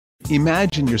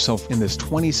Imagine yourself in this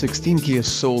 2016 Kia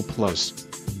Soul Plus.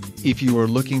 If you are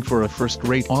looking for a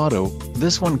first-rate auto,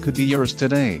 this one could be yours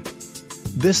today.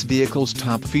 This vehicle's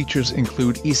top features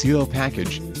include ECO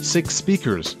package, 6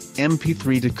 speakers,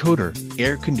 MP3 decoder,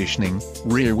 air conditioning,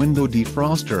 rear window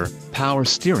defroster, power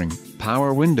steering,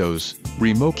 power windows,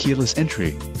 remote keyless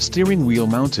entry, steering wheel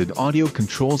mounted audio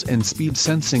controls and speed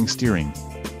sensing steering.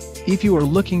 If you are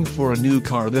looking for a new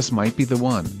car, this might be the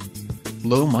one.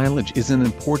 Low mileage is an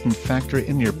important factor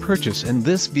in your purchase, and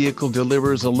this vehicle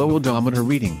delivers a low odometer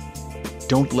reading.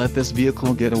 Don't let this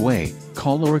vehicle get away.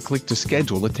 Call or click to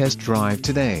schedule a test drive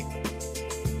today.